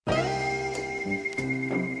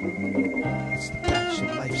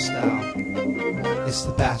lifestyle. It's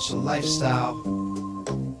the Bachelor lifestyle.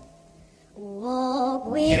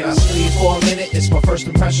 Can I steal you for a minute? It's my first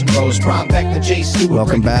impression rose. Prime back to J. Stewart.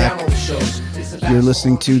 Welcome back. You're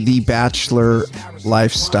listening to The Bachelor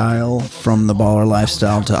Lifestyle from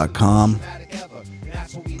theballerlifestyle.com.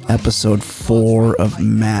 Episode 4 of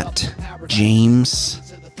Matt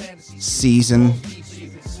James' season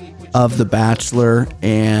of The Bachelor.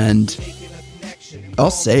 And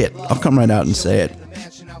I'll say it. I'll come right out and say it.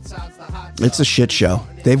 It's a shit show.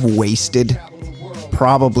 They've wasted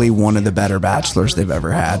probably one of the better bachelors they've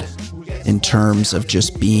ever had in terms of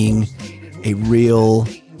just being a real,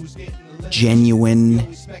 genuine,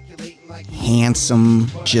 handsome,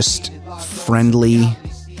 just friendly,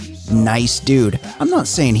 nice dude. I'm not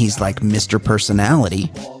saying he's like Mr.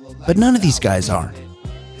 Personality, but none of these guys are.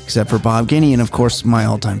 Except for Bob Guinea and, of course, my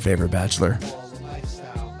all-time favorite bachelor,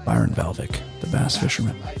 Byron Velvick, the bass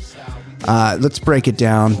fisherman. Let's break it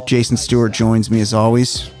down. Jason Stewart joins me as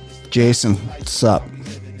always. Jason, what's up?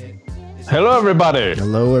 Hello, everybody.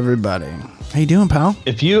 Hello, everybody. How you doing, pal?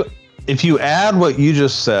 If you add what you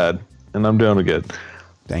just said, and I'm doing it good.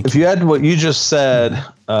 Thank you. If you add what you just said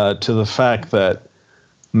to the fact that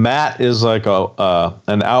Matt is like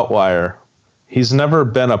an outlier, he's never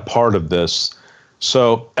been a part of this.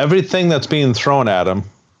 So everything that's being thrown at him,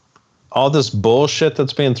 all this bullshit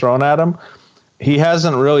that's being thrown at him, he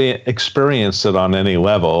hasn't really experienced it on any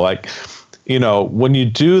level. Like, you know, when you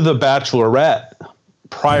do The Bachelorette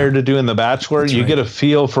prior to doing The Bachelor, you get a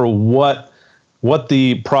feel for what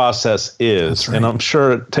the process is. Right. And I'm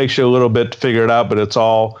sure it takes you a little bit to figure it out, but it's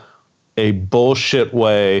all a bullshit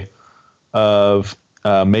way of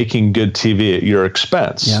making good TV at your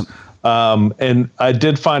expense. Yep. And I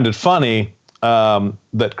did find it funny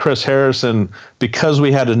that Chris Harrison, because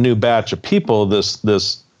we had a new batch of people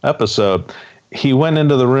this episode, he went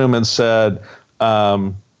into the room and said,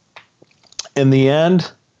 in the end,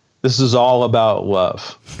 this is all about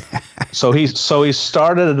love. So he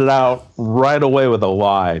started it out right away with a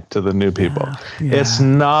lie to the new people. Yeah. It's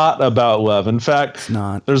not about love. In fact, it's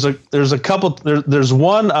not. There's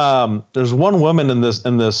one woman in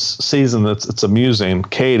this season it's amusing,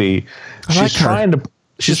 Katie. She's trying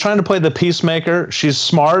to play the peacemaker. She's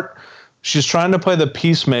smart. She's trying to play the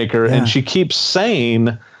peacemaker, and she keeps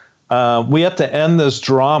saying, we have to end this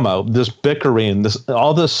drama, this bickering,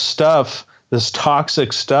 all this stuff, this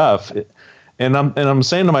toxic stuff. And I'm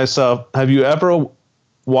saying to myself, have you ever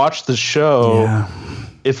watched the show? Yeah.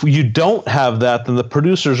 If you don't have that, then the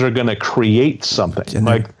producers are going to create something.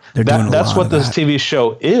 That's what this TV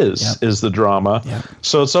show is the drama. Yep.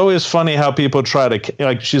 So it's always funny how people try to,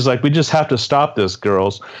 like, she's like, we just have to stop this,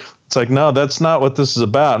 girls. It's like, no, that's not what this is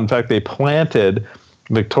about. In fact, they planted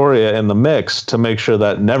Victoria in the mix to make sure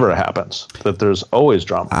that never happens, that there's always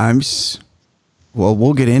drama. Well,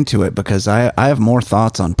 we'll get into it because I have more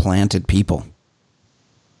thoughts on planted people.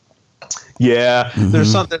 Yeah,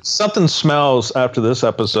 there's something smells after this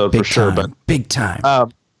episode for sure, but big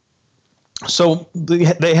time. So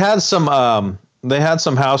they had some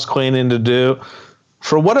house cleaning to do.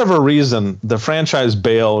 For whatever reason, the franchise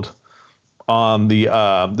bailed on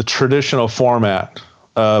the traditional format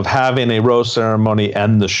of having a rose ceremony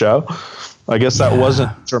end the show. I guess that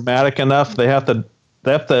wasn't dramatic enough. They have to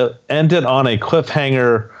end it on a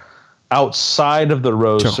cliffhanger outside of the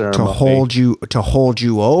rose ceremony to hold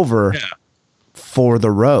you over for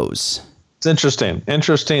the rose. It's interesting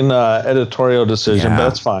editorial decision, but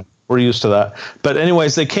that's fine. We're used to that. But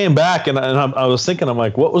anyways, they came back, and I was thinking, I'm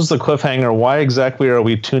like, what was the cliffhanger? Why exactly are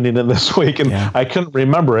we tuning in this week? And I couldn't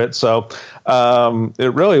remember it. So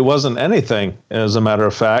it really wasn't anything, as a matter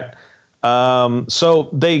of fact. So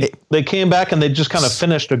they came back and they just kind of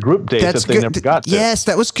finished a group date that they never got to. Yes,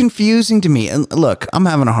 that was confusing to me. And look, I'm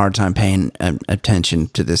having a hard time paying attention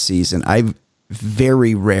to this season. I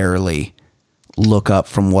very rarely look up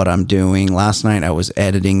from what I'm doing. Last night I was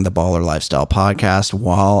editing the Baller Lifestyle podcast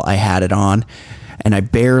while I had it on, and I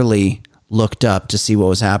barely looked up to see what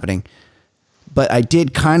was happening. But I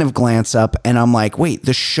did kind of glance up, and I'm like, wait,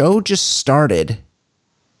 the show just started.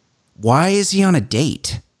 Why is he on a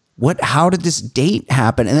date? How did this date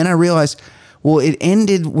happen? And then I realized, well, it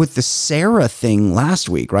ended with the Sarah thing last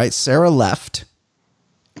week, right? Sarah left.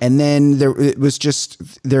 And then it was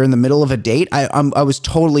just, they're in the middle of a date. I was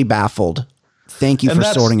totally baffled. Thank you for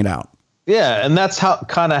sorting it out. Yeah. And that's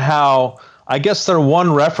how I guess their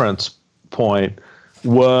one reference point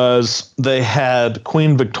was they had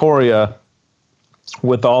Queen Victoria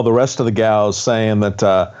with all the rest of the gals saying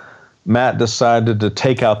that Matt decided to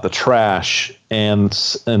take out the trash and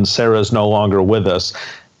Sarah's no longer with us.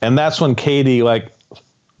 And that's when Katie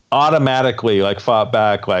automatically fought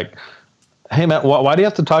back, hey man, why do you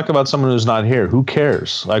have to talk about someone who's not here? Who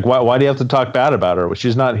cares? Like, why do you have to talk bad about her when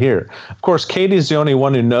she's not here? Of course, Katie's the only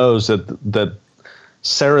one who knows that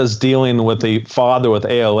Sarah's dealing with a father with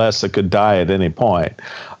ALS that could die at any point.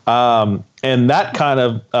 And that kind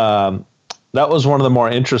of, that was one of the more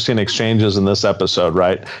interesting exchanges in this episode,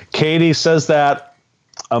 right? Katie says that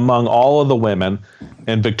among all of the women,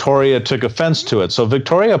 and Victoria took offense to it. So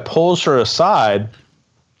Victoria pulls her aside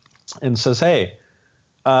and says, hey,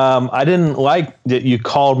 I didn't like that you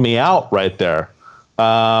called me out right there.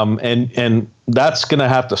 And that's going to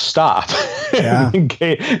have to stop. Yeah.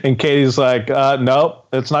 and Katie's like, nope,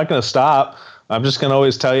 it's not going to stop. I'm just going to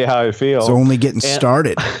always tell you how I feel. It's only getting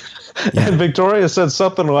started. Yeah. And Victoria said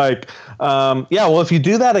something like, yeah, well, if you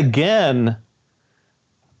do that again,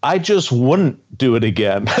 I just wouldn't do it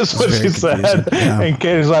again. That's what she said. Yeah. And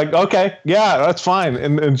Katie's like, okay, yeah, that's fine.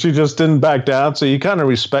 And she just didn't back down. So you kind of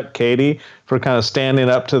respect Katie for kind of standing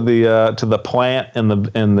up to the plant and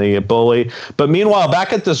the bully. But meanwhile,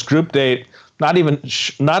 back at this group date, I don't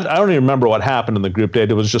even remember what happened in the group date.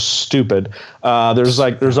 It was just stupid.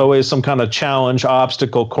 There's always some kind of challenge,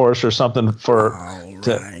 obstacle course or something for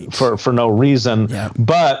no reason. Yeah.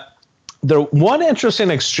 But the one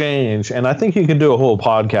interesting exchange, and I think you can do a whole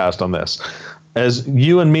podcast on this, as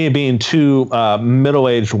you and me being two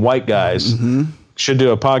middle-aged white guys should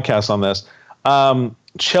do a podcast on this.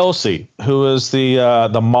 Chelsea, who is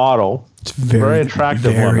the model, it's very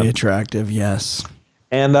attractive woman. Very attractive, yes.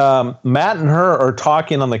 And Matt and her are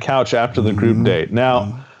talking on the couch after the group date.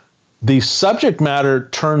 Now, the subject matter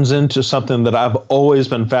turns into something that I've always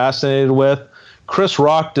been fascinated with. Chris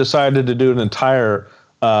Rock decided to do an entire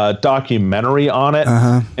documentary on it.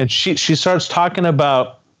 And she starts talking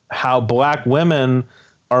about how black women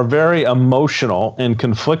are very emotional and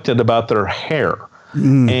conflicted about their hair.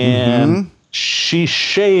 And she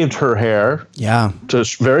shaved her hair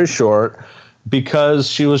just very short because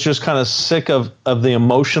she was just kind of sick of the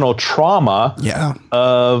emotional trauma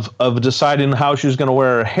of deciding how she was going to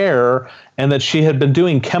wear her hair, and that she had been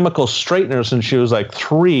doing chemical straighteners since she was like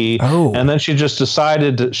 3. And then she just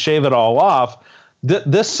decided to shave it all off.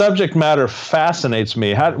 This subject matter fascinates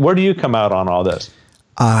me. Where do you come out on all this?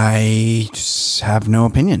 I just have no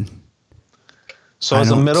opinion. So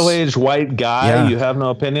as a middle-aged white guy, you have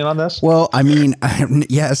no opinion on this? Well, I mean,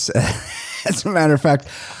 yes. As a matter of fact,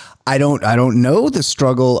 I don't know the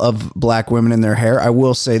struggle of black women in their hair. I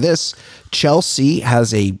will say this: Chelsea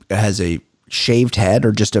has a shaved head,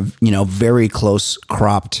 or just a very close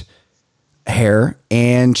cropped hair,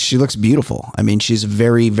 and she looks beautiful. I mean, she's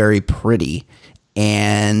very, very pretty.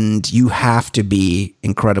 And you have to be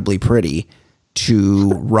incredibly pretty to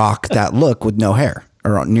rock that look with no hair,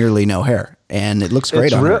 or nearly no hair. And it looks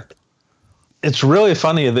great on her. It's really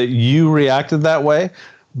funny that you reacted that way,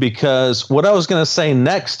 because what I was going to say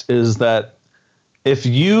next is that if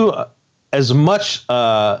you, as much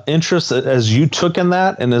interest as you took in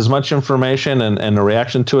that, and as much information and a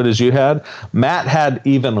reaction to it as you had, Matt had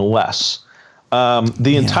even less.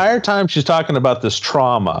 The entire time she's talking about this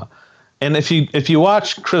trauma. And if you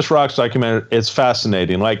watch Chris Rock's documentary, it's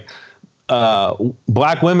fascinating. Like,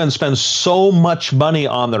 black women spend so much money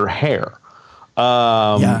on their hair,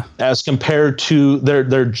 as compared to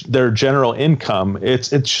their general income. It's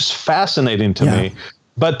just fascinating to me.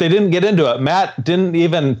 But they didn't get into it. Matt didn't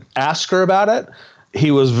even ask her about it.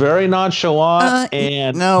 He was very nonchalant,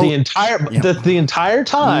 and the entire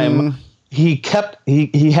time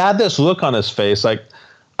he had this look on his face, like,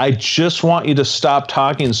 I just want you to stop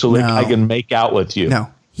talking so I can make out with you.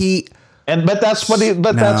 But that's what he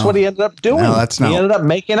ended up doing. No, he ended up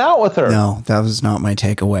making out with her. No, that was not my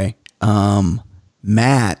takeaway.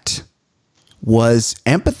 Matt was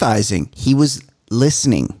empathizing. He was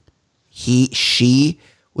listening. She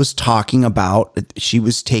was talking about, she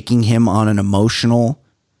was taking him on an emotional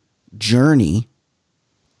journey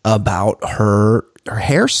about her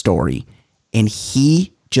hair story, and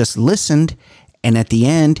he just listened. And at the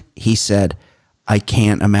end, he said, I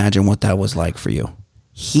can't imagine what that was like for you.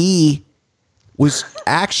 He was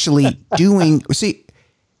actually doing... See,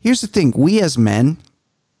 here's the thing. We as men,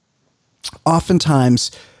 oftentimes,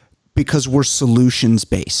 because we're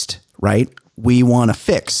solutions-based, right? We want to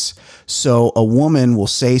fix. So a woman will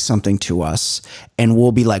say something to us, and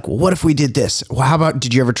we'll be like, well, what if we did this? Well, how about,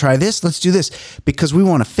 did you ever try this? Let's do this. Because we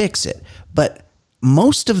want to fix it. But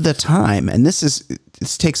most of the time, and this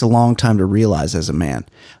takes a long time to realize as a man,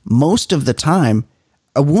 most of the time,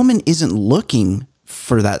 a woman isn't looking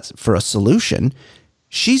for a solution.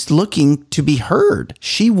 She's looking to be heard.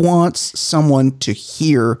 She wants someone to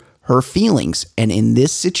hear her feelings. And in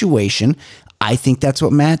this situation, I think that's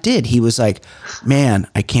what Matt did. He was like, man,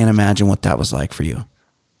 I can't imagine what that was like for you.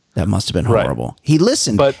 That must have been horrible. Right. He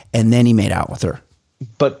listened, and then he made out with her.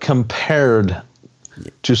 But compared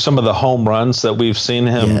to some of the home runs that we've seen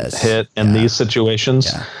him hit in these situations,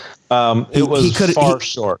 it was far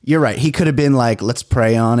short. You're right. He could have been like, let's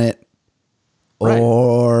pray on it. Right.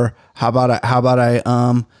 Or how about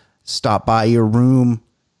I stop by your room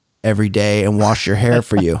every day and wash your hair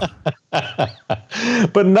for you.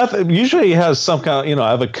 But nothing. Usually he has some kind of,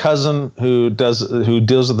 I have a cousin who deals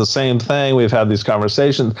with the same thing. We've had these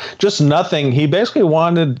conversations, just nothing. He basically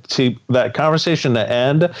wanted that conversation to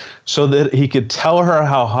end so that he could tell her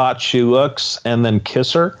how hot she looks and then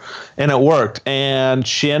kiss her. And it worked. And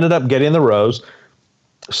she ended up getting the rose.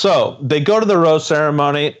 So they go to the rose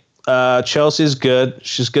ceremony. Chelsea's good.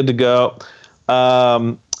 She's good to go.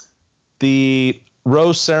 The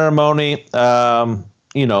rose ceremony,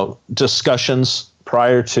 discussions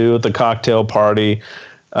prior to the cocktail party.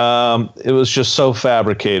 It was just so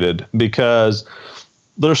fabricated because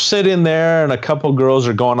they're sitting there and a couple girls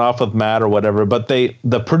are going off with Matt or whatever, but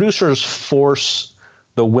the producers force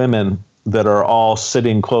the women that are all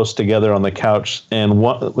sitting close together on the couch, and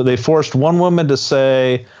they forced one woman to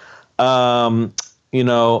say,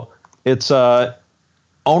 it's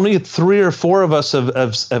only 3 or 4 of us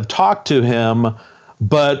have talked to him,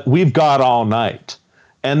 but we've got all night.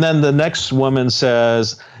 And then the next woman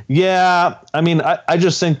says, I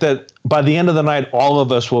just think that by the end of the night, all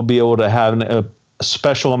of us will be able to have a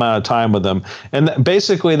special amount of time with them. And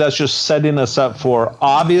basically that's just setting us up for,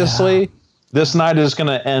 obviously, this night is going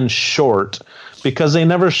to end short because they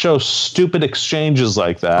never show stupid exchanges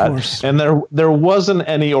like that. And there wasn't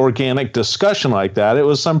any organic discussion like that. It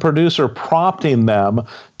was some producer prompting them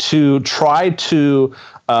to try to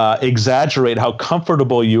exaggerate how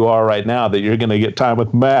comfortable you are right now that you're going to get time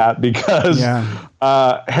with Matt because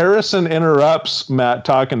Harrison interrupts Matt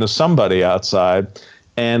talking to somebody outside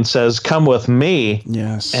and says, "Come with me."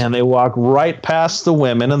 Yes. And they walk right past the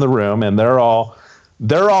women in the room, and they're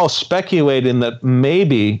all speculating that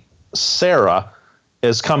maybe Sarah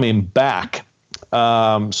is coming back.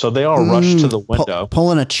 So they all rush to the window.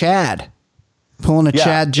 Pulling a Chad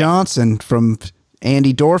Johnson from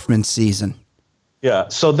Andy Dorfman's season. Yeah.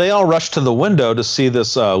 So they all rush to the window to see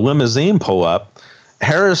this limousine pull up.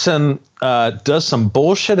 Harrison does some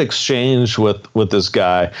bullshit exchange with this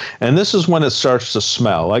guy. And this is when it starts to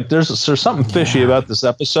smell. Like there's something fishy about this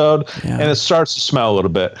episode. Yeah. And it starts to smell a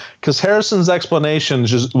little bit. Because Harrison's explanation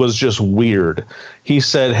was just weird. He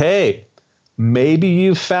said, "Hey, maybe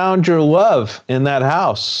you found your love in that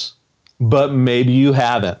house, but maybe you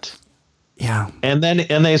haven't." Yeah. And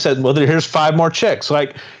they said, "Well, here's 5 more chicks."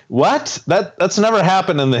 Like, what? That's never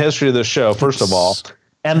happened in the history of the show, first of all.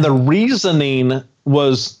 And the reasoning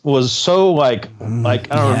was so like I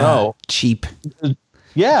don't know, cheap.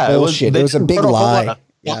 Yeah, bullshit. It was a big lie.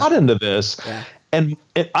 A lot into this. Yeah. And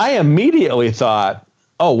I immediately thought,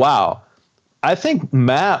 "Oh, wow." I think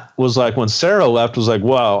Matt was like, when Sarah left, was like,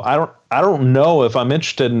 "Well, I don't know if I'm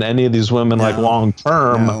interested in any of these women like long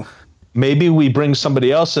term. No. Maybe we bring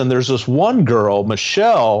somebody else in." There's this one girl,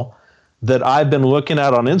 Michelle, that I've been looking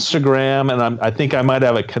at on Instagram, and I think I might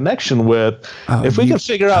have a connection with. If we could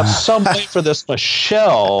figure out some way for this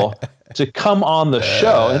Michelle to come on the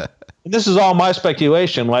show, and this is all my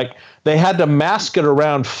speculation, like they had to mask it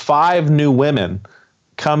around 5 new women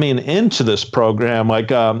coming into this program. Like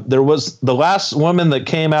there was the last woman that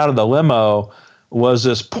came out of the limo was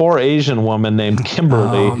this poor Asian woman named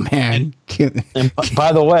Kimberly. Oh man! And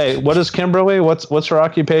by the way, what is Kimberly? What's her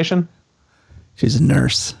occupation? She's a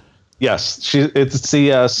nurse. Yes, it's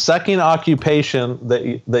the second occupation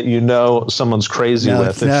that someone's crazy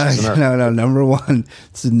with. No. Number one,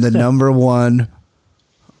 it's the number one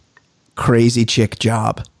crazy chick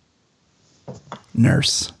job.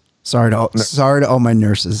 Nurse. Sorry to all my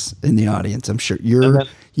nurses in the audience. I'm sure you're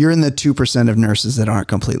in the 2% of nurses that aren't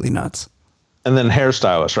completely nuts. And then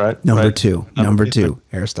hairstylist, right? Number two,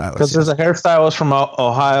 hairstylist. Because there's a hairstylist from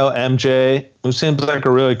Ohio, MJ, who seems like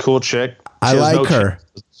a really cool chick. I like her.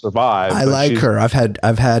 Survive. I like her.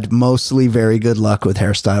 I've had mostly very good luck with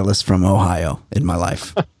hairstylists from Ohio in my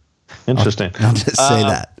life. Interesting. I'll just say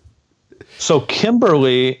that. So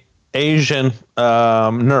Kimberly, Asian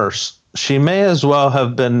nurse, she may as well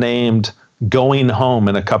have been named Going Home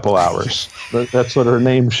in a couple hours. That's what her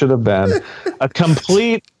name should have been. A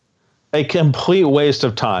complete waste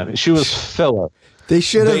of time. She was filler. They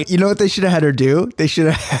should have, you know what they should have had her do? They should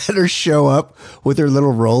have had her show up with her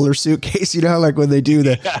little roller suitcase. You know how like when they do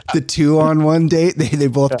the 2-on-1 date, they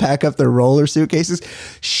both pack up their roller suitcases.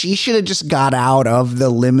 She should have just got out of the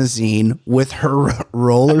limousine with her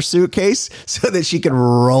roller suitcase so that she could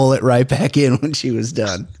roll it right back in when she was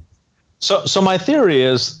done. So my theory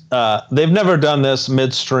is they've never done this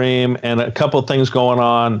midstream, and a couple things going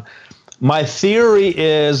on. My theory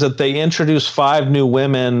is that they introduced 5 new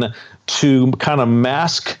women to kind of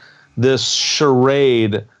mask this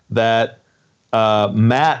charade that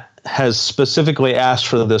Matt has specifically asked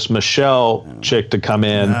for this Michelle chick to come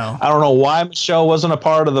in. No. I don't know why Michelle wasn't a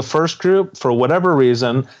part of the first group for whatever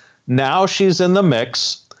reason. Now she's in the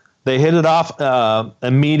mix. They hit it off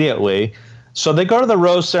immediately. So they go to the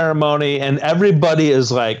rose ceremony, and everybody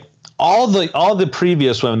is like, all the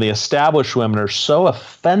previous women, the established women, are so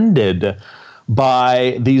offended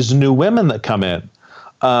by these new women that come in.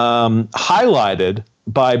 Highlighted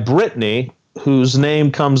by Brittany, whose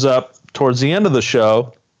name comes up towards the end of the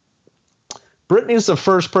show. Brittany's the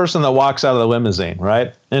first person that walks out of the limousine,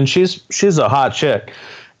 right? And she's a hot chick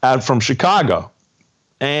from Chicago.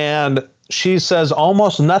 And she says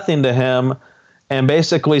almost nothing to him, and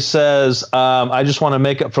basically says, I just want to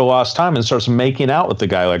make up for lost time, and starts making out with the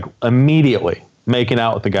guy, like immediately making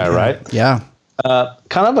out with the guy, right? Yeah.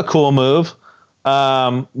 Kind of a cool move.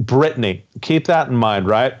 Brittany, keep that in mind,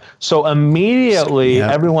 right? So immediately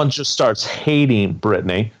everyone just starts hating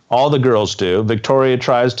Brittany. All the girls do. Victoria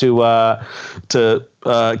tries to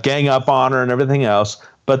gang up on her and everything else.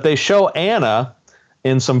 But they show Anna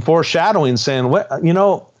in some foreshadowing saying,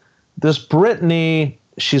 this Brittany,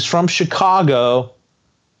 she's from Chicago,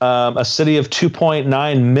 a city of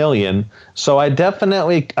 2.9 million. So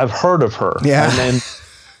I've heard of her. Yeah.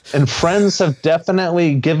 And friends have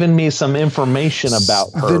definitely given me some information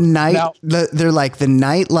about her. They're like, the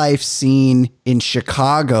nightlife scene in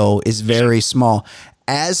Chicago is very small.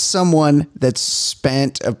 As someone that's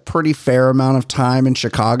spent a pretty fair amount of time in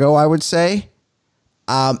Chicago, I would say,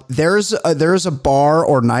 there's a bar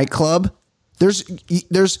or nightclub.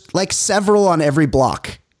 There's like several on every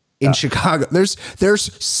block in Chicago.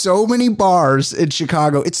 There's so many bars in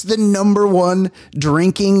Chicago. It's the #1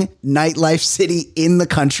 drinking nightlife city in the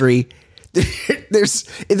country.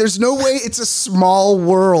 There's no way it's a small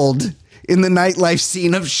world in the nightlife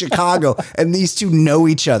scene of Chicago, and these two know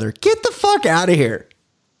each other. Get the fuck out of here.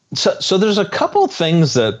 So there's a couple of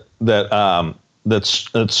things that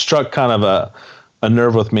struck kind of a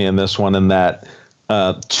nerve with me in this one, and that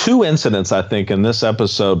 2 incidents, I think, in this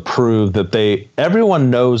episode prove that everyone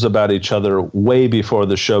knows about each other way before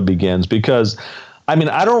the show begins. Because, I mean,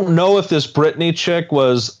 I don't know if this Brittany chick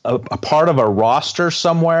was a part of a roster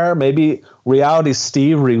somewhere. Maybe Reality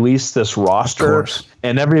Steve released this roster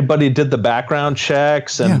and everybody did the background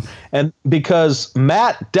checks. And because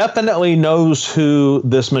Matt definitely knows who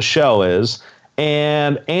this Michelle is,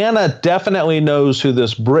 and Anna definitely knows who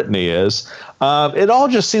this Brittany is. It all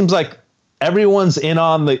just seems like everyone's in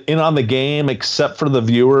on the game except for the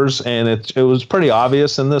viewers, and it was pretty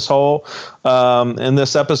obvious in this in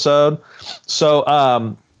this episode.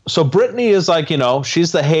 So Brittany is like,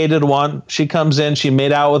 she's the hated one. She comes in, she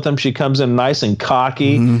made out with him. She comes in nice and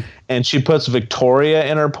cocky, and she puts Victoria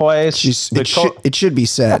in her place. It should be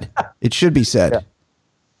said. It should be said. Yeah.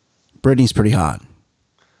 Brittany's pretty hot.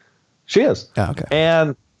 She is. Oh,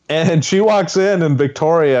 okay. And she walks in, and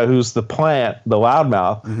Victoria, who's the plant, the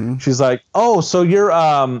loudmouth, she's like, "Oh, so you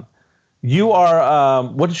are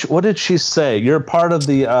what did she say? You're part of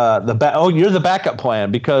you're the backup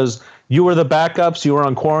plan because you were the backups. You were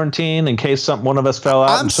on quarantine in case one of us fell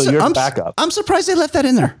out, so you're the backup." I'm surprised they left that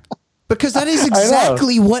in there, because that is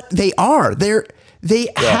exactly what they are. They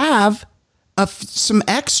have some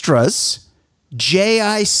extras.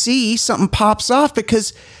 JIC, something pops off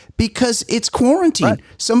because it's quarantine. Right.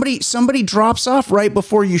 Somebody drops off right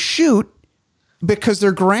before you shoot because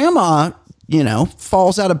their grandma,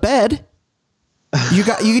 falls out of bed.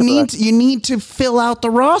 You need to fill out the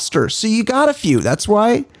roster. So you got a few. That's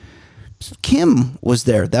why Kim was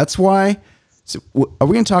there. That's why. So are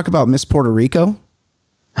we going to talk about Miss Puerto Rico?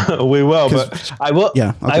 We will, but I will.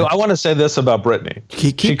 Yeah. Okay. I want to say this about Brittany.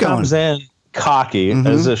 She comes in cocky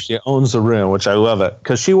as if she owns the room, which I love it,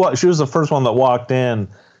 because she was the first one that walked in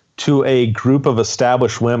to a group of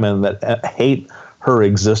established women that hate her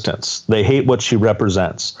existence. They hate what she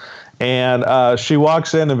represents. And she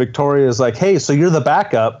walks in, and Victoria is like, "Hey, so you're the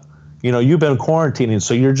backup. You've been quarantining,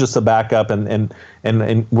 so you're just a backup. And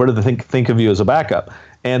where do they think of you as a backup?"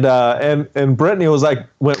 And Brittany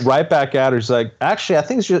went right back at her. She's like, "Actually, I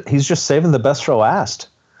think he's just saving the best for last."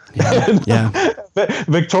 Yeah.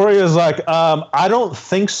 Victoria's like, "I don't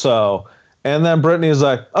think so." And then Brittany's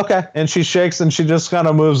like, "Okay," and she shakes, and she just kind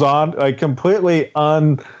of moves on, like completely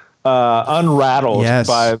unrattled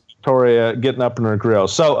by Victoria getting up in her grill.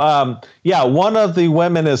 So, one of the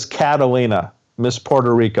women is Catalina, Miss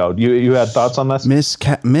Puerto Rico. You had thoughts on this?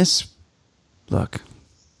 Look,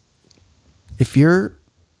 if you're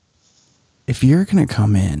if you're going to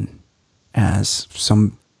come in as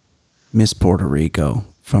some Miss Puerto Rico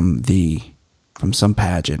from some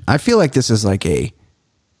pageant, I feel like this is like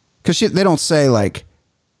because they don't say like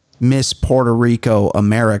Miss Puerto Rico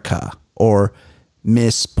America or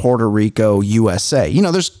Miss Puerto Rico USA. You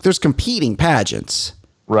know, there's competing pageants.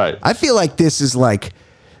 Right. I feel like this is like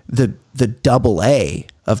the double A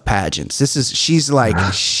of pageants. She's like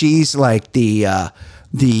the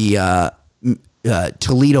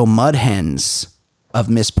Toledo Mud Hens of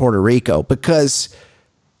Miss Puerto Rico, because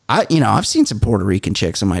I've seen some Puerto Rican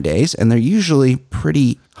chicks in my days and they're usually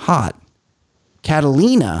pretty hot.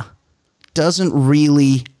 Catalina doesn't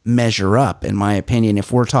really measure up, in my opinion,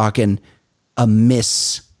 if we're talking a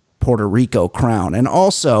Miss Puerto Rico crown. And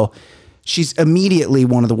also, she's immediately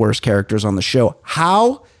one of the worst characters on the show.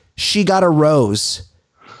 How she got a rose,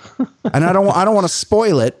 and I don't want to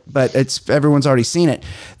spoil it, but everyone's already seen it.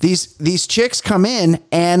 These chicks come in,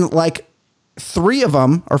 and like 4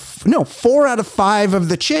 out of 5 of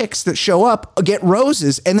the chicks that show up get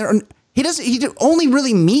roses, and he only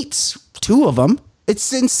really meets 2 of them.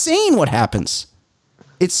 It's insane what happens.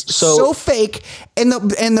 It's so fake. And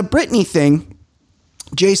the Britney thing,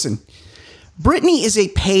 Jason, Britney is a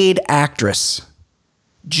paid actress,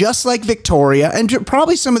 just like Victoria and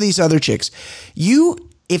probably some of these other chicks.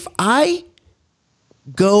 If I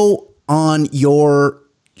go on your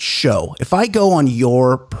show, if I go on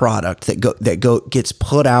your product that gets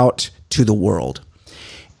put out to the world,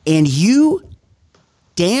 and you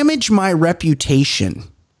damage my reputation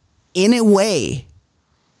in a way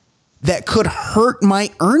that could hurt my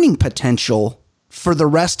earning potential for the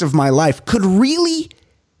rest of my life, could really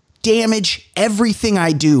damage everything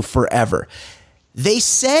I do forever. They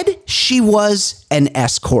said she was an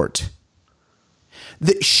escort.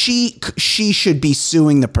 That she should be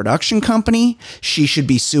suing the production company. She should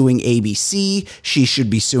be suing ABC. She should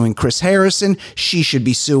be suing Chris Harrison. She should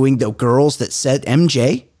be suing the girls that said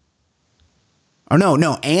MJ. Or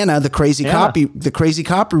no, Anna, the crazy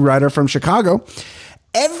copywriter from Chicago.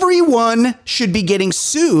 Everyone should be getting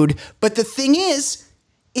sued, but the thing is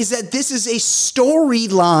that this is a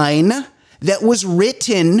storyline that was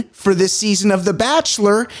written for this season of The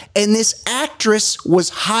Bachelor, and this actress was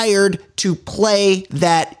hired to play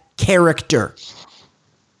that character.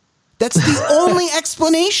 That's the only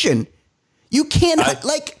explanation. You can't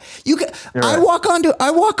I walk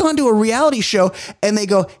onto a reality show and they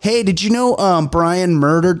go, "Hey, did you know Brian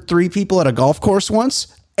murdered 3 people at a golf course once?"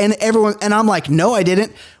 And I'm like, "No, I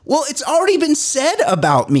didn't." Well, it's already been said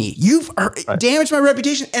about me. You've damaged my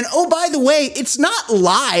reputation. And oh, by the way, it's not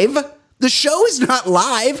live. The show is not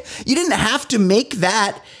live. You didn't have to make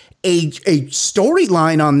that a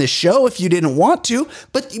storyline on this show if you didn't want to,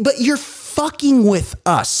 but you're fucking with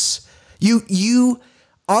us.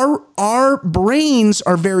 Our brains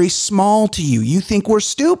are very small to you. You think we're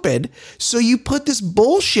stupid, so you put this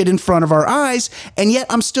bullshit in front of our eyes, and yet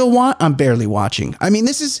I'm barely watching. I mean,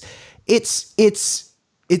 it's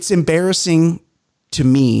embarrassing to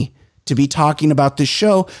me to be talking about this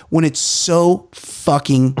show when it's so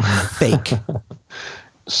fucking fake.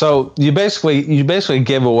 So you basically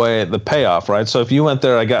gave away the payoff, right? So if you went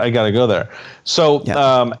there, I got to go there. So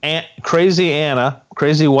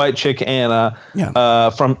crazy white chick Anna,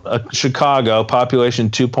 from Chicago, population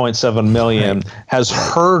 2.7 million, has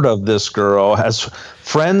heard of this girl.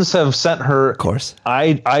 Friends have sent her, of course,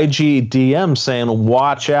 IG DM saying,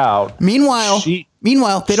 "Watch out." Meanwhile,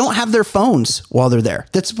 they don't have their phones while they're there.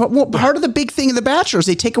 That's part of the big thing in The Bachelor is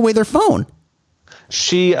they take away their phone.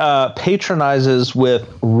 She patronizes with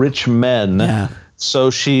rich men. Yeah. So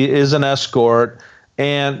she is an escort.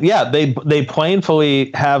 And they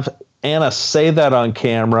plainly have Anna say that on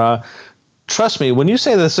camera. Trust me, when you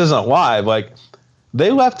say this isn't live, like,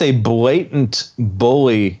 they left a blatant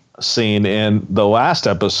bully scene in the last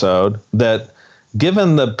episode that,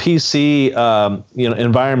 given the PC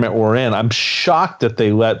environment we're in, I'm shocked that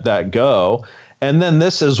they let that go. And then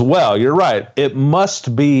this as well. You're right. It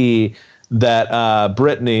must be that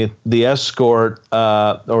Brittany, the escort,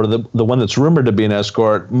 or the one that's rumored to be an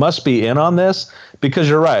escort, must be in on this, because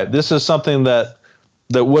you're right. This is something that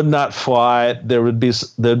would not fly.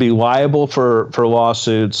 They'd be liable for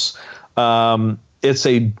lawsuits. It's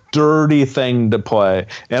a dirty thing to play,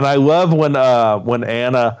 and I love when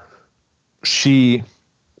Anna she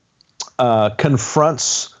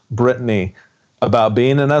confronts Brittany about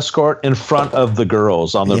being an escort in front of the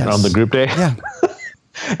girls on the group day. Yeah.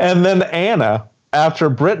 And then Anna, after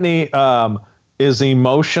Brittany is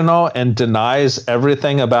emotional and denies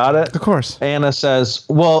everything about it, of course, Anna says,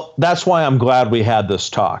 "Well, that's why I'm glad we had this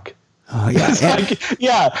talk." Oh,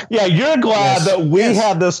 yeah. Yeah. You're glad that we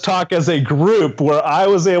had this talk as a group where I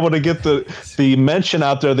was able to get the mention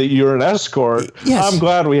out there that you're an escort. Yes. I'm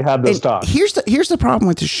glad we had this talk. Here's the problem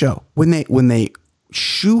with the show. When they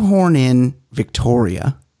shoehorn in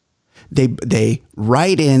Victoria, they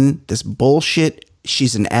write in this bullshit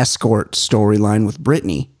she's an escort storyline with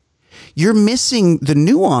Brittany. You're missing the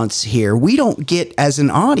nuance here. We don't get, as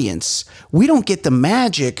an audience, we don't get the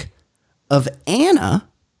magic of Anna,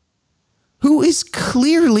 who is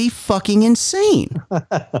clearly fucking insane.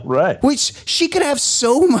 Right. Which she could have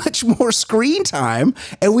so much more screen time,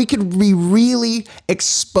 and we could be really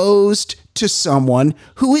exposed to someone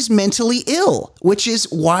who is mentally ill, which is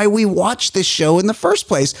why we watch this show in the first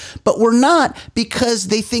place. But we're not, because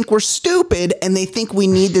they think we're stupid and they think we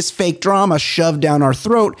need this fake drama shoved down our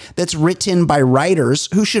throat that's written by writers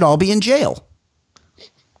who should all be in jail.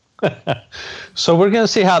 So we're going to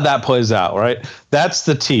see how that plays out, right? That's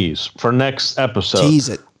the tease for next episode. Tease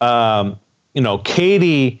it.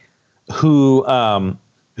 Katie, who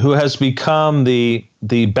has become the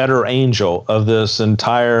better angel of this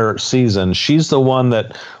entire season. She's the one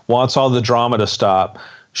that wants all the drama to stop.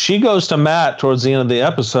 She goes to Matt towards the end of the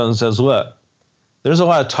episode and says, look, there's a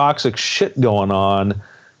lot of toxic shit going on.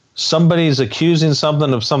 Somebody's accusing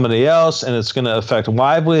something of somebody else, and it's going to affect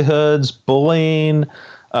livelihoods, bullying,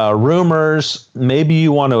 rumors. Maybe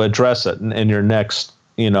you want to address it in your next,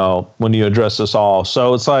 when you address this all.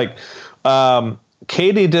 So it's like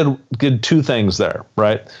Katie did two things there,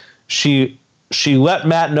 right? She let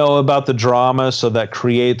Matt know about the drama, so that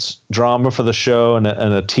creates drama for the show and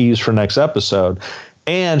a tease for next episode.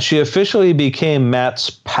 And she officially became Matt's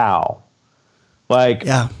pal.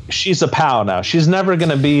 She's a pal now. She's never going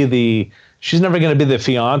to be the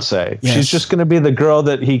fiance. Yes. She's just going to be the girl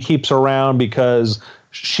that he keeps around because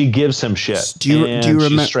she gives him shit. Do you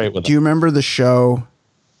remember the show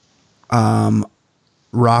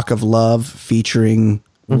Rock of Love featuring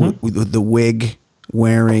the wig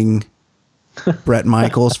wearing Bret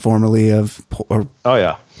Michaels, formerly of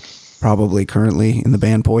probably currently in the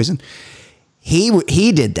band Poison?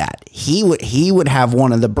 He did that. He would have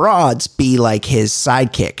one of the broads be like his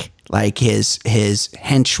sidekick, like his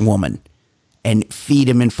henchwoman, and feed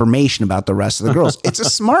him information about the rest of the girls. It's a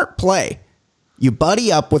smart play. You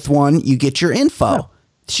buddy up with one, you get your info. Yeah.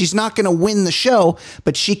 She's not going to win the show,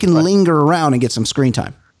 but she can linger around and get some screen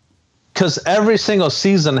time. Because every single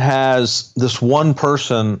season has this one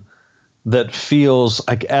person that feels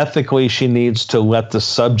like ethically she needs to let the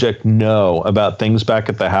subject know about things back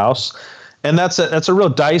at the house. And that's a real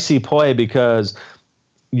dicey play, because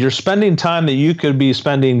you're spending time that you could be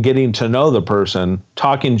spending getting to know the person,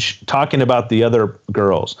 talking about the other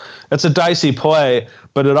girls. It's a dicey play,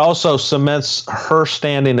 but it also cements her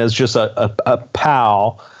standing as just a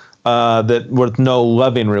pal that with no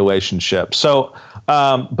loving relationship. So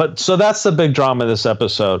that's the big drama of this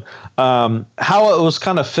episode. How it was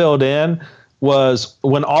kind of filled in was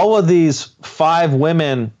when all of these 5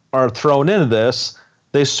 women are thrown into this.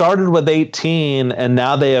 They started with 18 and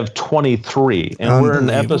now they have 23, and we're in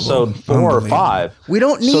episode 4 or 5. We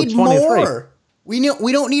don't need more. We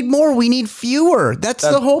don't need more. We need fewer. That's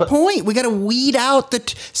the whole point. We got to weed out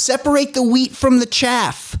separate the wheat from the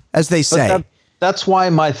chaff, as they say. That's why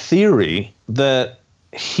my theory that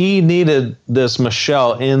he needed this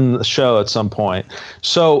Michelle in the show at some point.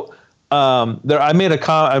 So I made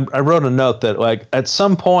I wrote a note that like at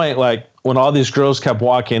some point, like when all these girls kept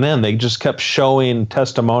walking in, they just kept showing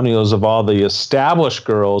testimonials of all the established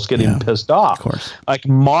girls getting pissed off. Of course. Like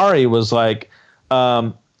Mari was like,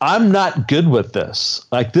 I'm not good with this.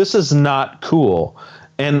 Like, this is not cool.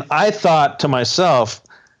 And I thought to myself,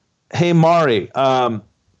 hey, Mari,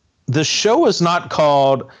 the show is not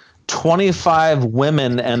called 25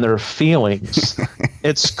 Women and Their Feelings.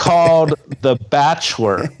 It's called The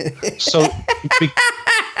Bachelor. So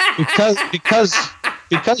because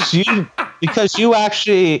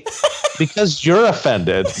you're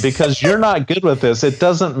offended, because you're not good with this, it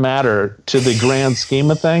doesn't matter to the grand scheme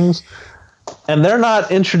of things. And they're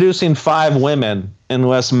not introducing 5 women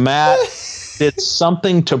unless Matt did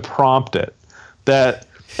something to prompt it.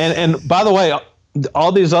 And by the way,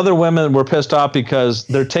 all these other women were pissed off because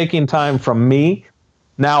they're taking time from me.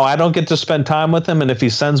 Now I don't get to spend time with him, and if he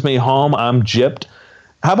sends me home, I'm gypped.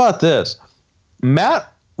 How about this?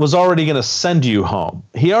 Matt was already going to send you home.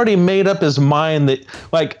 He already made up his mind that,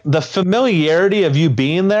 like, the familiarity of you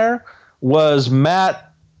being there was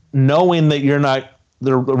Matt knowing that you're not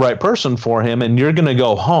the right person for him and you're going to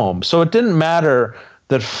go home. So it didn't matter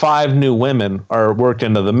that 5 new women are worked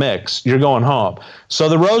into the mix. You're going home. So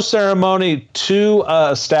the rose ceremony, 2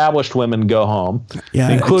 established women go home,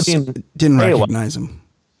 including didn't recognize them.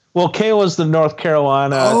 Well, Kayla's the North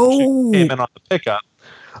Carolina. Oh. She came in on the pickup.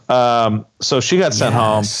 So she got sent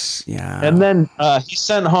home. Yeah. And then he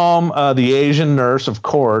sent home the Asian nurse, of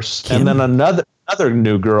course, Kim. and then another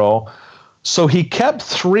new girl. So he kept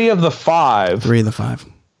 3 of the 5. 3 of the 5.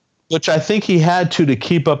 Which I think he had to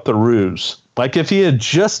keep up the ruse. Like if he had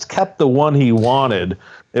just kept the one he wanted,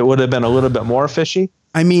 it would have been a little bit more fishy.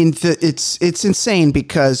 I mean, it's insane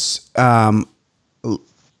because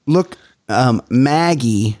look,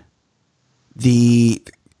 Maggie, the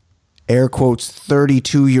air quotes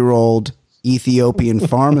 32-year-old Ethiopian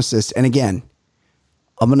pharmacist, and again,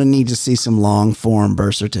 I'm going to need to see some long form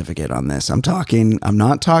birth certificate on this. I'm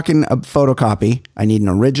not talking a photocopy. I need an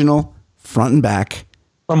original, front and back,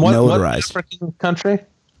 from what notarized. African country?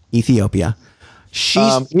 Ethiopia.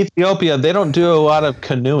 Ethiopia, they don't do a lot of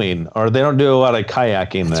canoeing, or they don't do a lot of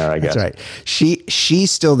kayaking there, I guess. That's right.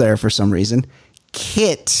 She's still there for some reason.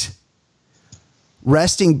 Kit,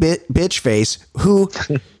 resting bitch face, who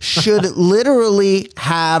should literally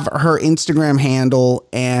have her Instagram handle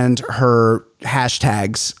and her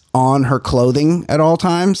hashtags on her clothing at all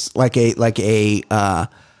times, like a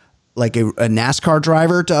NASCAR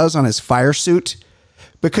driver does on his fire suit.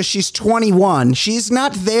 Because she's 21, she's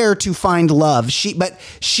not there to find love. But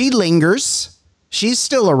she lingers. She's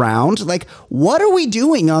still around. Like, what are we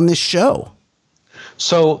doing on this show?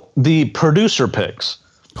 So the producer picks.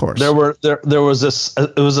 Of course, there was this.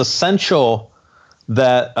 It was essential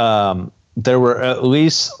that there were at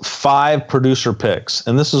least 5 producer picks,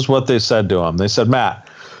 and this is what they said to him. They said, Matt,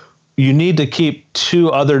 you need to keep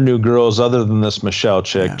 2 other new girls other than this Michelle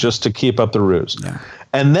chick, just to keep up the ruse. Yeah.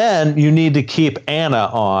 And then you need to keep Anna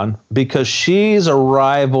on because she's a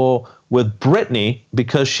rival with Brittany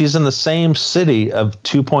because she's in the same city of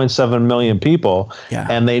 2.7 million people,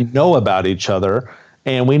 and they know about each other.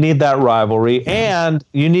 And we need that rivalry. And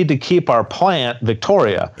you need to keep our plant,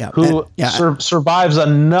 Victoria, who survives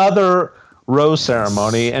another rose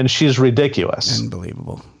ceremony, and she's ridiculous.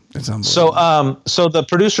 Unbelievable. It's unbelievable. So the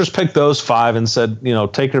producers picked those 5 and said,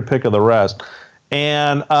 take your pick of the rest.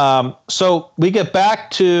 And so we get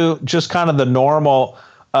back to just kind of the normal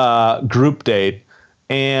group date.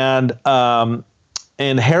 And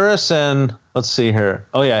Harrison, let's see here.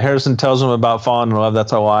 Oh, yeah, Harrison tells him about falling in love.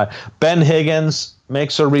 That's a lie. Ben Higgins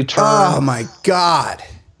makes a return. Oh, my God.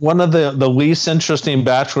 One of the least interesting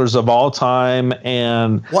bachelors of all time.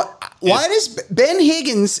 And why does Ben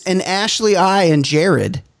Higgins and Ashley I and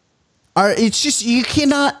Jared it's just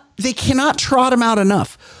they cannot trot him out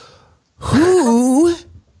enough. Who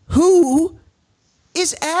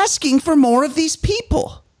is asking for more of these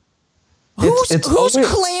people? Who's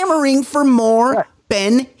clamoring for more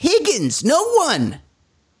Ben Higgins? No one.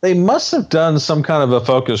 They must have done some kind of a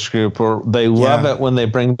focus group where they love it when they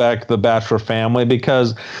bring back the Bachelor family,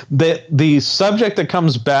 because the subject that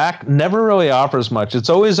comes back never really offers much. It's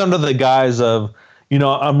always under the guise of,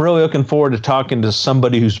 I'm really looking forward to talking to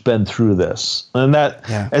somebody who's been through this. And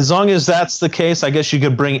as long as that's the case, I guess you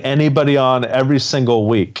could bring anybody on every single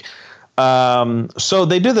week. So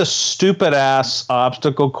they do this stupid ass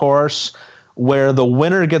obstacle course where the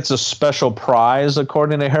winner gets a special prize,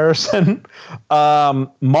 according to Harrison.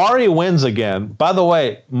 Mari wins again. By the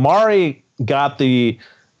way, Mari got the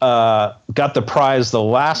prize the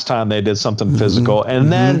last time they did something physical,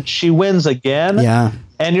 and then she wins again. Yeah.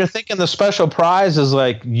 And you're thinking the special prize is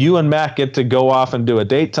like you and Matt get to go off and do a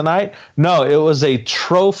date tonight. No, it was a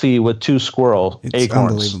trophy with 2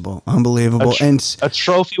 acorns. Unbelievable. And a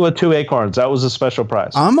trophy with 2 acorns. That was a special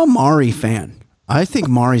prize. I'm a Mari fan. I think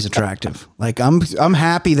Mari's attractive. Like I'm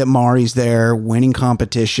happy that Mari's there winning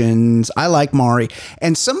competitions. I like Mari.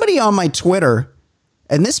 And somebody on my Twitter,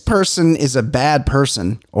 and this person is a bad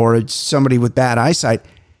person or it's somebody with bad eyesight.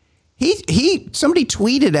 Somebody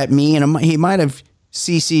tweeted at me, and he might have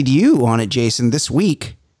CC'd you on it, Jason, this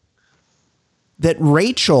week, that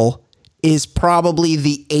Rachel is probably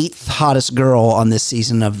the 8th hottest girl on this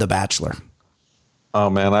season of The Bachelor. Oh,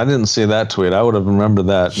 man, I didn't see that tweet. I would have remembered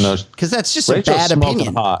that. No, because that's just Rachel's a bad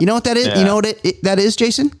opinion. Hot. You know what that is? Yeah. You know what that is,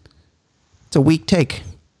 Jason? It's a weak take.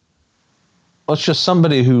 Well, it's just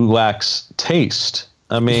somebody who lacks taste.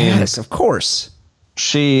 I mean, yes, of course.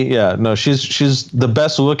 She's the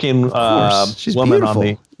best looking she's woman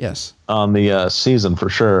beautiful. on the season for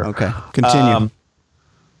sure. Okay, continue.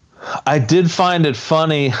 I did find it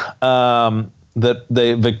funny that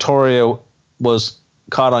Victoria was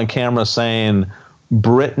caught on camera saying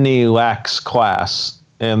Brittany lacks class,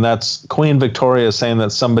 and that's Queen Victoria saying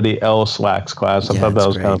that somebody else lacks class. I thought that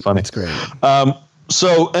was kind of funny. That's great.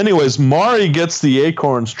 So, anyways, Mari gets the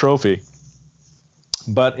Acorns trophy.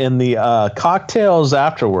 But in the cocktails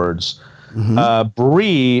afterwards,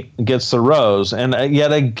 Bree gets the rose. And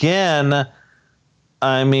yet again,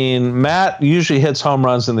 I mean, Matt usually hits home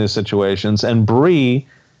runs in these situations. And Bree,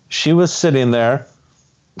 she was sitting there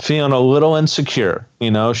feeling a little insecure.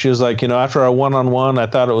 She was like, after our one-on-one, I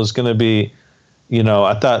thought it was going to be,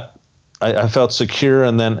 I felt secure.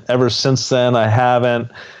 And then ever since then, I haven't.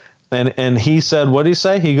 And he said, what did he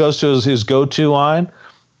say? He goes to his go-to line.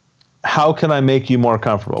 How can I make you more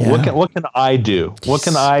comfortable? Yeah. What can I do? What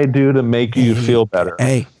can I do to make you feel better?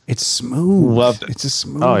 Hey, it's smooth. Loved it. It's a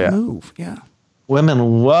smooth move. Yeah.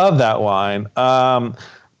 Women love that line.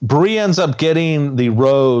 Bree ends up getting the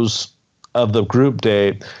rose of the group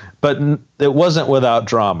date, but it wasn't without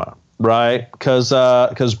drama, right? Because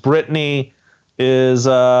Brittany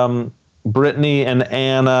and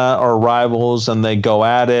Anna are rivals, and they go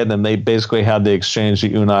at it, and they basically had the exchange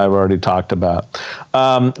that you and I have already talked about.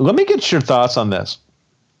 Let me get your thoughts on this.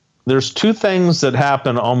 There's two things that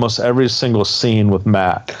happen almost every single scene with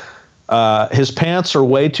Matt. His pants are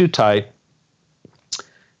way too tight,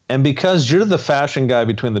 and because you're the fashion guy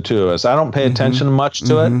between the two of us, I don't pay attention much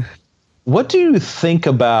to it. What do you think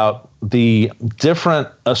about the different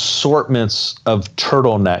assortments of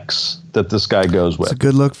turtlenecks that this guy goes with? It's a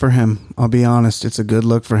good look for him. I'll be honest. It's a good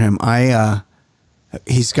look for him.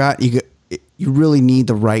 He's got, you really need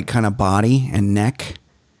the right kind of body and neck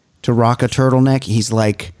to rock a turtleneck. He's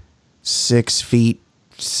like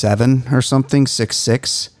 6'7" or something,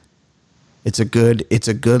 6'6". It's a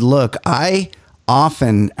good look. I'm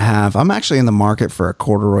actually in the market for a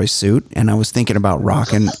corduroy suit, and I was thinking about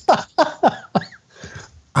rocking.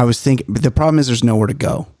 But the problem is there's nowhere to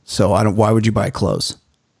go. So why would you buy clothes?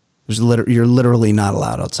 You're literally not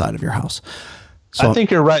allowed outside of your house. So I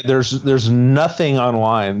think you're right. There's nothing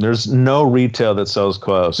online. There's no retail that sells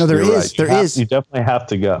clothes. No, there is. Right. You definitely have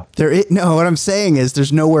to go. No, what I'm saying is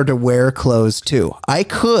there's nowhere to wear clothes to. I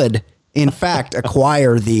could, in fact,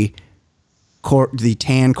 acquire the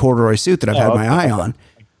tan corduroy suit that I've had my eye on,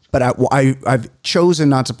 but I've chosen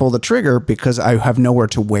not to pull the trigger because I have nowhere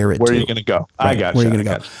to wear it. Where are you going to go? Right, I got you. Where are you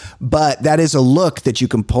going to go? But that is a look that you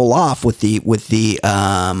can pull off with like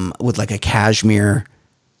a cashmere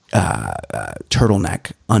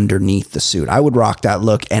turtleneck underneath the suit. I would rock that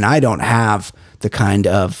look, and I don't have the kind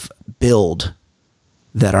of build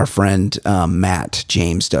that our friend Matt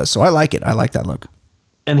James does, so I like it. I like that look.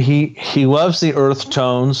 And he loves the earth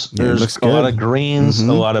tones. There's a lot of greens,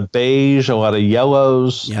 a lot of beige, a lot of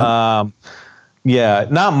yellows. Yep.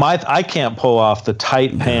 I can't pull off the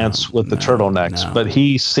tight pants with the turtlenecks, but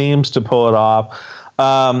he seems to pull it off.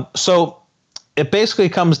 So it basically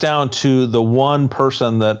comes down to the one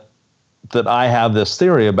person that I have this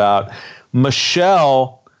theory about.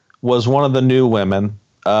 Michelle was one of the new women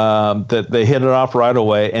that they hit it off right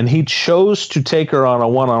away, and he chose to take her on a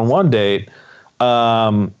one-on-one date.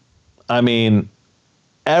 I mean,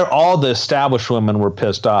 all the established women were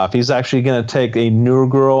pissed off. He's actually going to take a new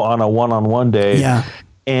girl on a one-on-one date. Yeah.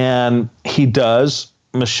 And he does.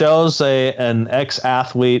 Michelle's an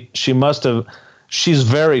ex-athlete. She's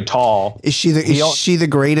very tall. Is she the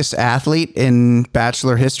greatest athlete in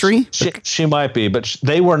Bachelor history? She might be, but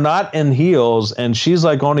they were not in heels, and she's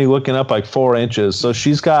like only looking up like 4 inches. So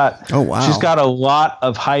she's got she's got a lot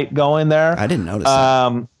of height going there. I didn't notice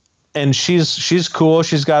that. And she's cool.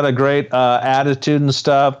 She's got a great attitude and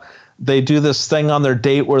stuff. They do this thing on their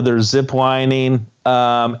date where they're zip lining,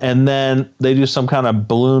 and then they do some kind of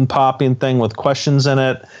balloon popping thing with questions in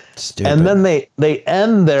it. Stupid. And then they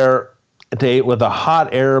end their date with a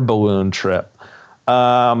hot air balloon trip.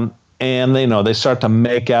 And they start to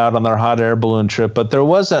make out on their hot air balloon trip. But there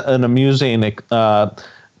was an amusing,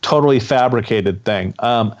 totally fabricated thing.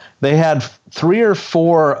 They had 3 or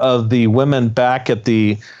 4 of the women back at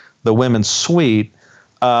the women's suite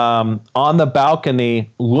on the balcony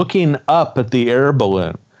looking up at the air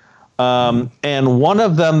balloon. And one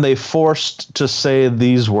of them, they forced to say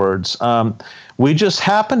these words. We just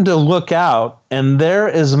happened to look out, and there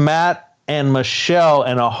is Matt and Michelle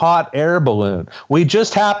in a hot air balloon. We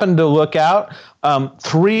just happened to look out.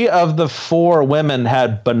 3 of the 4 women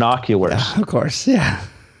had binoculars. Yeah, of course, yeah.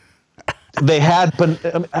 They had,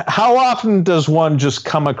 how often does one just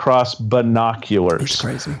come across binoculars? It's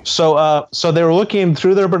crazy. So they were looking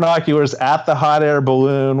through their binoculars at the hot air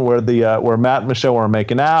balloon where Matt and Michelle were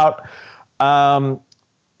making out. Matt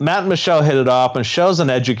and Michelle hit it off. Michelle's an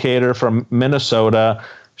educator from Minnesota.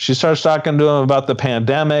 She starts talking to him about the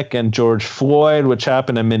pandemic and George Floyd, which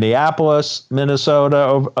happened in Minneapolis,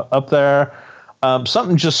 Minnesota, up there.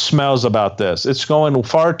 Something just smells about this. It's going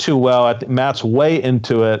far too well. I think Matt's way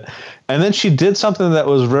into it. And then she did something that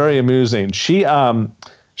was very amusing. She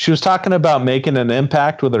was talking about making an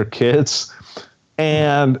impact with her kids.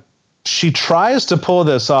 And she tries to pull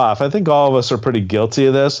this off. I think all of us are pretty guilty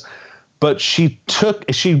of this, but she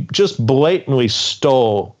just blatantly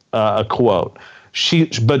stole a quote.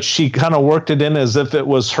 But she kind of worked it in as if it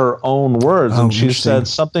was her own words. And she said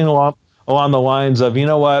something along the lines of, you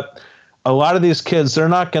know what? A lot of these kids, they're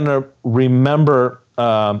not going to remember.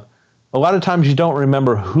 A lot of times you don't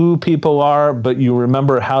remember who people are, but you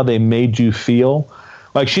remember how they made you feel.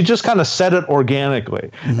 Like, she just kind of said it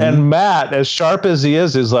organically. Mm-hmm. And Matt, as sharp as he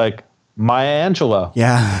is like, Maya Angelou.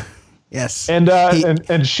 Yeah. Yes. And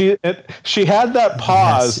she had that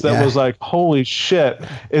pause was like, holy shit.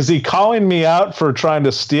 Is he calling me out for trying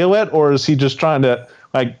to steal it, or is he just trying to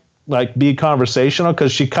like be conversational?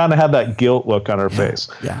 Because she kind of had that guilt look on her face.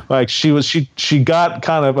 Yeah. Like she got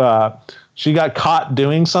kind of she got caught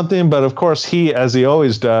doing something, but of course he, as he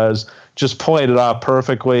always does, just played it off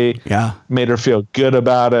perfectly. Yeah. Made her feel good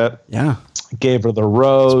about it. Yeah. Gave her the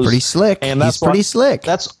rose. It's pretty slick. And he's pretty slick.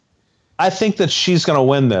 I think that she's going to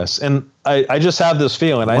win this. And I just have this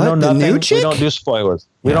feeling. I know nothing. We don't do spoilers.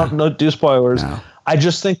 We don't do spoilers. No. I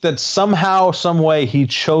just think that somehow, some way, he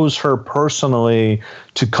chose her personally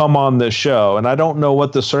to come on this show. And I don't know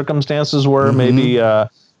what the circumstances were. Mm-hmm. Maybe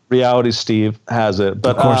Reality Steve has it.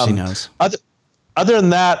 But of course he knows. Other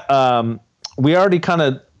than that, we already kind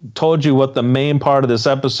of told you what the main part of this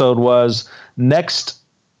episode was. Next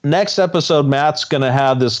episode, Matt's going to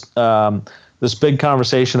have this big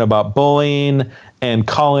conversation about bullying and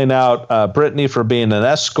calling out Brittany for being an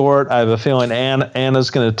escort. I have a feeling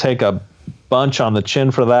Anna's going to take a bunch on the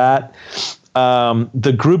chin for that.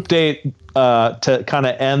 The group date to kind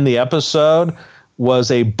of end the episode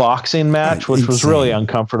was a boxing match, which was really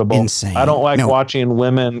uncomfortable. Insane. I don't like watching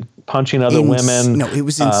women punching other women. No, it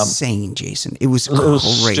was insane, Jason. It was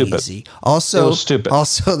crazy. Stupid. Also, it was stupid.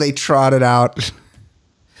 Also, they trotted out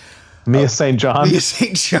Mia St. John. Mia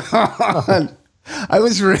St. John. I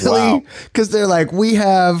was really, because they're like, we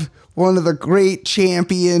have one of the great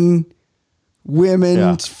champion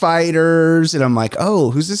women's fighters. And I'm like,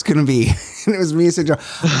 oh, who's this going to be? And it was Mia St. John.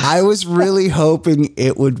 I was really hoping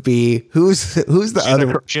it would be, who's the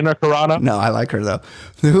other? Gina Carano? No, I like her though.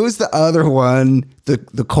 Who's the other one?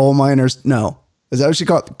 The coal miners? No. Is that what she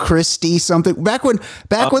called? Christy something? Back when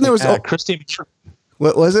there was... Christy.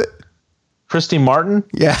 What was it? Christy Martin?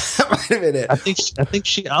 Yeah, that might have been it. I think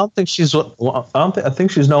she's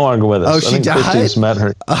no longer with us. Oh, she died? Christy's met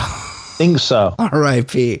her. I think so.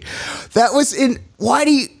 R.I.P. That was in... Why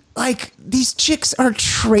do you... Like, these chicks are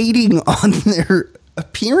trading on their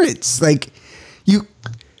appearance. Like, you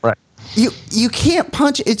can't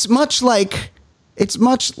punch... It's much like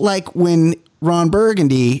when Ron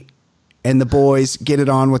Burgundy and the boys get it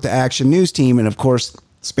on with the Action News team, and of course...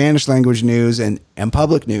 Spanish language news and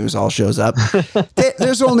public news all shows up.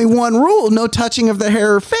 There's only one rule: no touching of the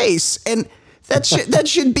hair or face, and that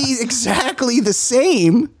should be exactly the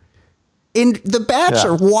same in The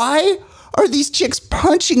Bachelor. Yeah. Why are these chicks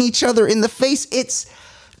punching each other in the face? It's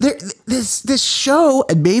this show,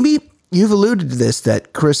 and maybe you've alluded to this,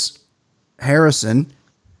 that Chris Harrison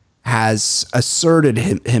has asserted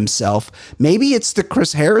himself. Maybe it's the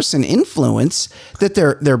Chris Harrison influence that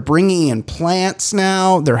they're bringing in plants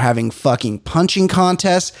now. They're having fucking punching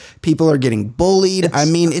contests. People are getting bullied.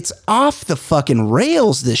 It's off the fucking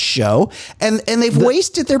rails, this show. And they've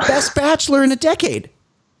wasted their best Bachelor in a decade.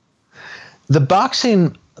 The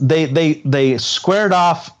boxing, they squared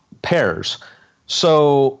off pairs.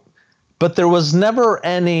 So, but there was never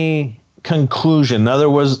any conclusion. Now,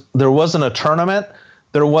 there wasn't a tournament.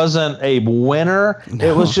 There wasn't a winner. No,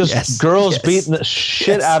 it was just girls beating the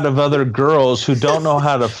shit out of other girls who don't know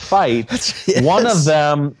how to fight. One of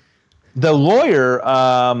them, the lawyer,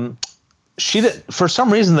 for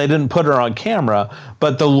some reason they didn't put her on camera,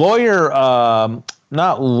 but the lawyer,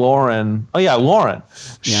 not Lauren. Oh yeah, Lauren.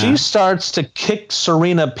 Yeah. She starts to kick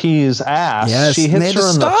Serena P's ass. Yes, she hits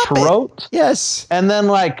her in the throat. Yes. And then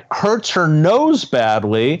hurts her nose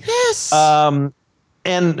badly. Yes.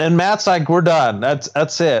 And Matt's like, we're done.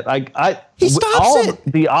 That's it. He stops it.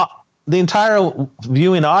 The entire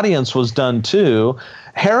viewing audience was done too.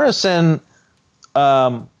 Harrison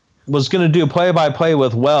was going to do play-by-play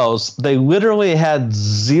with Wells. They literally had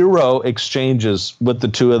zero exchanges with the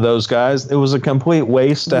two of those guys. It was a complete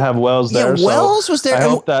waste to have Wells there. Yeah, Wells was there. I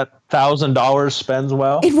hope that $1,000 spends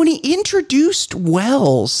well. And when he introduced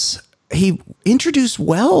Wells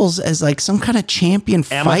as like some kind of champion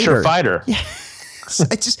amateur fighter. Yeah.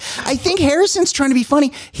 I think Harrison's trying to be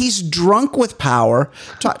funny. He's drunk with power.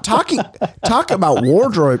 Talk about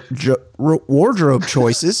wardrobe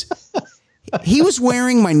choices. He was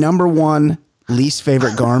wearing my number one least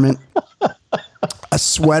favorite garment, a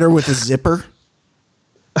sweater with a zipper.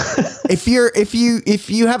 If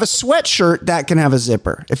you have a sweatshirt, that can have a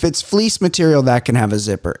zipper. If it's fleece material, that can have a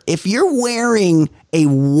zipper. If you're wearing a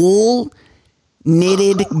wool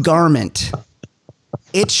knitted garment,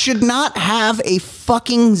 it should not have a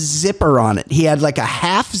fucking zipper on it. He had like a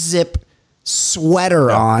half zip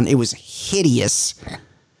sweater on. It was hideous.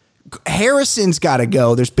 Harrison's got to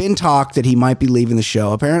go. There's been talk that he might be leaving the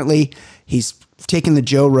show. Apparently, he's taking the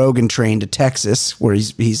Joe Rogan train to Texas, where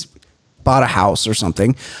he's bought a house or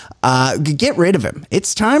something. Get rid of him.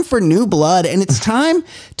 It's time for new blood, and it's time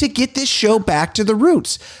to get this show back to the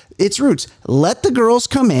roots. Its roots. Let the girls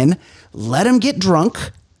come in. Let them get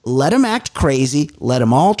drunk. Let them act crazy. Let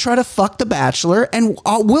them all try to fuck the Bachelor, and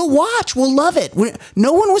we'll watch. We'll love it.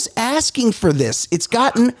 No one was asking for this. It's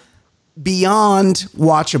gotten beyond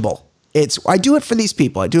watchable. I do it for these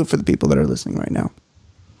people. I do it for the people that are listening right now.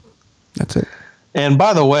 That's it. And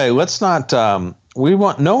by the way, let's not. No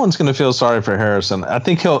one's going to feel sorry for Harrison. I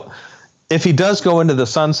think if he does go into the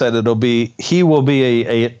sunset, he will be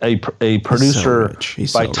a producer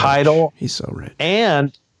by title. He's so rich,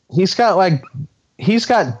 and he's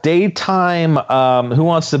got daytime. Who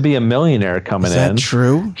Wants to Be a Millionaire coming in? Is that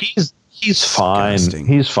true? He's fine.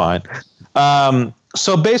 He's fine.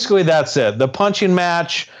 So basically, that's it. The punching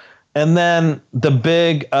match. And then the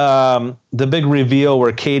big reveal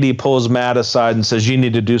where Katie pulls Matt aside and says, "You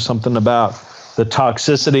need to do something about the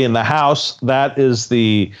toxicity in the house." That's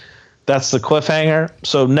the cliffhanger.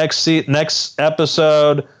 So next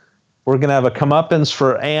episode, we're gonna have a comeuppance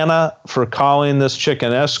for Anna for calling this chick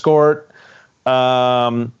an escort.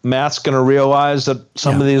 Matt's gonna realize that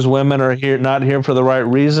some of these women are not here for the right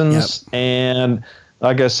reasons, and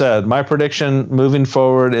like I said, my prediction moving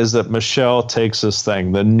forward is that Michelle takes this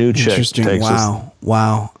thing. The new chick takes this.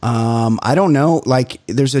 Wow. I don't know. Like,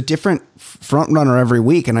 there's a different front runner every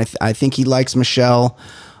week, and I think he likes Michelle.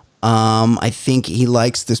 I think he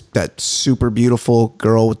likes that super beautiful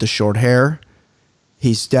girl with the short hair.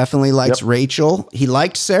 He's definitely likes Rachel. He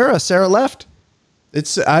liked Sarah. Sarah left.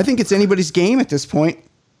 I think it's anybody's game at this point.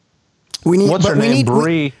 What's her name?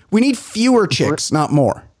 Bree. We need fewer chicks, not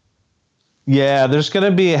more. Yeah, there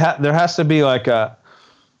has to be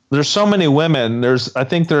there's so many women. I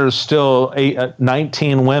think there's still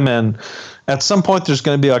 19 women. At some point, there's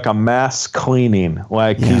going to be like a mass cleaning.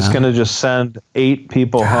 He's going to just send 8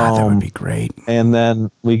 people home. That would be great. And then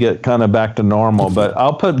we get kind of back to normal. But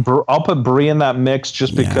I'll put Bree in that mix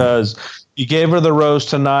just because you gave her the rose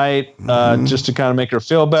tonight, just to kind of make her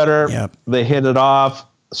feel better. Yep. They hit it off.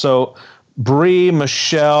 So Bree,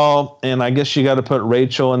 Michelle, and I guess you got to put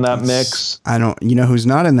Rachel in that mix. You know who's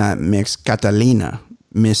not in that mix? Catalina,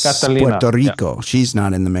 Miss Puerto Rico. Yeah. She's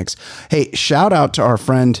not in the mix. Hey, shout out to our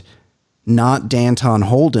friend, Not Danton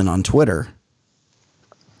Holden on Twitter,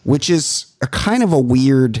 which is a kind of a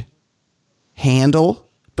weird handle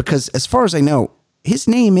because as far as I know, his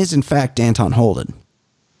name is in fact Danton Holden.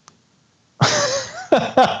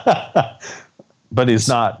 But he's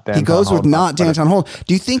not Danton. He goes with Not Danton Holden.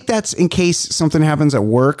 Do you think that's in case something happens at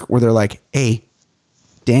work where they're like, "Hey,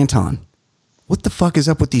 Danton, what the fuck is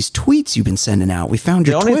up with these tweets you've been sending out? We found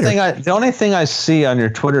your Twitter." The only thing I see on your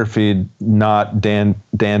Twitter feed, Not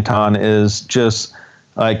Danton, is just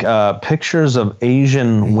pictures of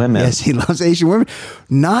Asian women. Yes, he loves Asian women.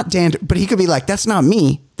 Not Danton, but he could be like, "That's not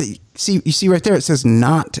me." You see right there, it says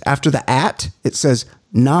 "not" after the @ it says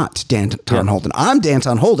Not Danton Holden. I'm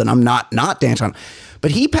Danton Holden. I'm not Danton.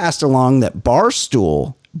 But he passed along that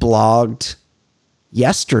Barstool blogged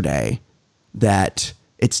yesterday that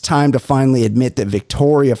it's time to finally admit that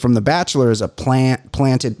Victoria from The Bachelor is a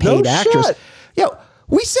planted paid actress. Shit. Yo,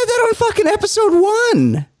 we said that on fucking episode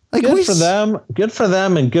 1. Good for them. Good for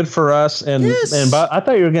them and good for us. And I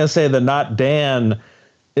thought you were going to say that Not Dan,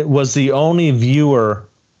 it was the only viewer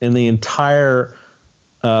in the entire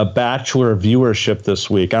Bachelor viewership this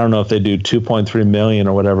week. I don't know if they do 2.3 million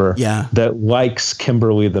or whatever. Yeah. That likes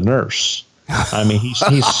Kimberly the nurse. I mean, he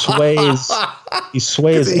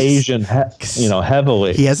sways Asian,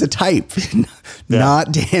 heavily. He has a type.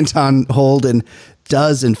 Not Danton Holden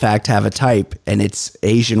does in fact have a type, and it's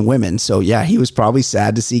Asian women. So yeah, he was probably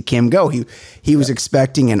sad to see Kim go. He was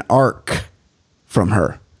expecting an arc from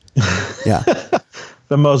her. Yeah.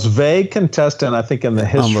 The most vague contestant, I think, in the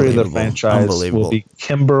history of the franchise will be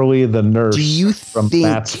Kimberly the nurse. Do you from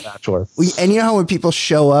Matt's Bachelor? And you know how when people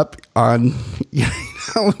show up on,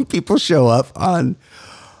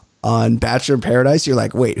 on Bachelor in Paradise, you're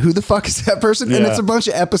like, wait, who the fuck is that person? Yeah. And it's a bunch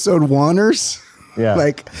of episode 1ers. Yeah.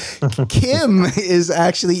 Like Kim is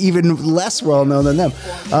actually even less well known than them.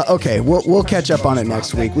 Okay, we'll catch up on it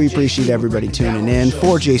next week. We appreciate everybody tuning in.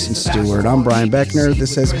 For Jason Stewart, I'm Brian Beckner.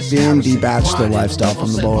 This has been The Bachelor Lifestyle from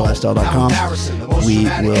thebowlerlifestyle.com. We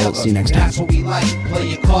will see you next time. That's what we like. Play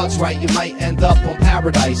your cards right, you might end up on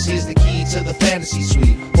paradise. Here's the key to the fantasy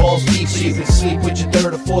suite. Balls deep so you can sleep with your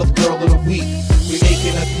third or fourth girl of the week. We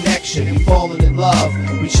making a connection, we falling in love.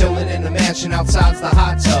 We chilling in the mansion outside's the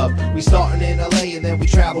hot tub. We starting in LA and then we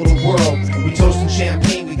travel the world. We toasting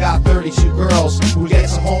champagne, we got 32 girls. Who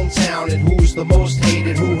gets a hometown and who's the most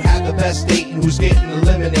hated? Who had the best date and who's getting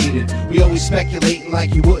eliminated? We always speculating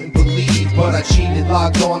like you wouldn't believe, but I cheated,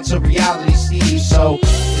 logged on to reality Steve. So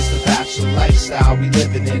it's the Bachelor lifestyle we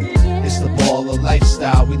living in. It's the baller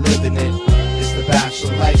lifestyle we living in. It's the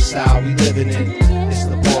Bachelor lifestyle we living in. It's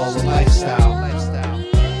the baller lifestyle.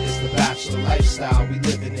 It's the Bachelor lifestyle we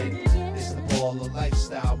living in. It's the baller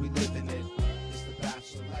lifestyle we living in. It's the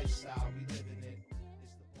Bachelor lifestyle we living in.